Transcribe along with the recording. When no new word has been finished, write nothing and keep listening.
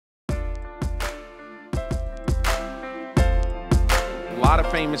lot of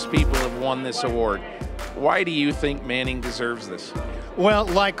famous people have won this award. Why do you think Manning deserves this? Well,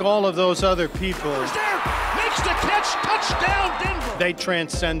 like all of those other people, Makes the catch, touchdown Denver. They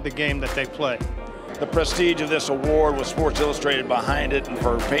transcend the game that they play. The prestige of this award with Sports Illustrated behind it, and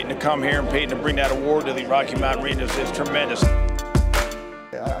for Peyton to come here and Peyton to bring that award to the Rocky Mountain region is tremendous.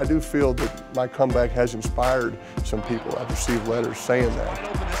 I do feel that my comeback has inspired some people. I've received letters saying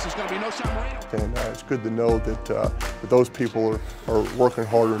that. And it's good to know that those people are working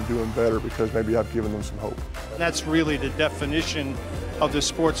harder and doing better because maybe I've given them some hope. That's really the definition of the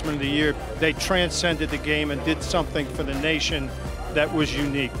Sportsman of the Year. They transcended the game and did something for the nation that was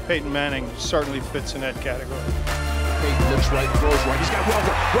unique. Peyton Manning certainly fits in that category. Peyton looks right, throws right. He's got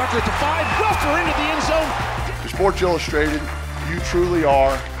Rucker. Rucker at the 5. Rucker into the end zone. Sports Illustrated, you truly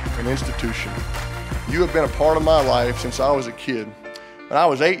are an institution. You have been a part of my life since I was a kid. When I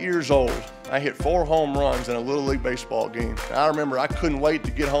was 8 years old, I hit 4 home runs in a Little League baseball game. And I remember I couldn't wait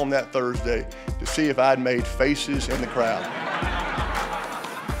to get home that Thursday to see if I'd made faces in the crowd.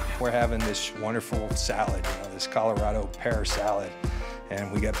 We're having this wonderful salad, this Colorado pear salad,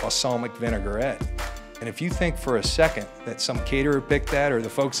 and we got balsamic vinaigrette. And if you think for a second that some caterer picked that or the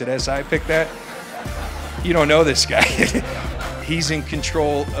folks at SI picked that, you don't know this guy. He's in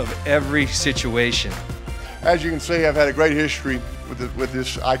control of every situation. As you can see, I've had a great history with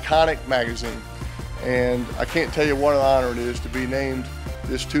this iconic magazine, and I can't tell you what an honor it is to be named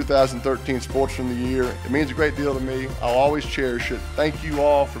this 2013 Sportsman of the Year. It means a great deal to me. I'll always cherish it. Thank you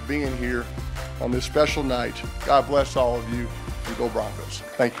all for being here on this special night. God bless all of you, and go Broncos.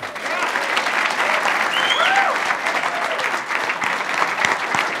 Thank you.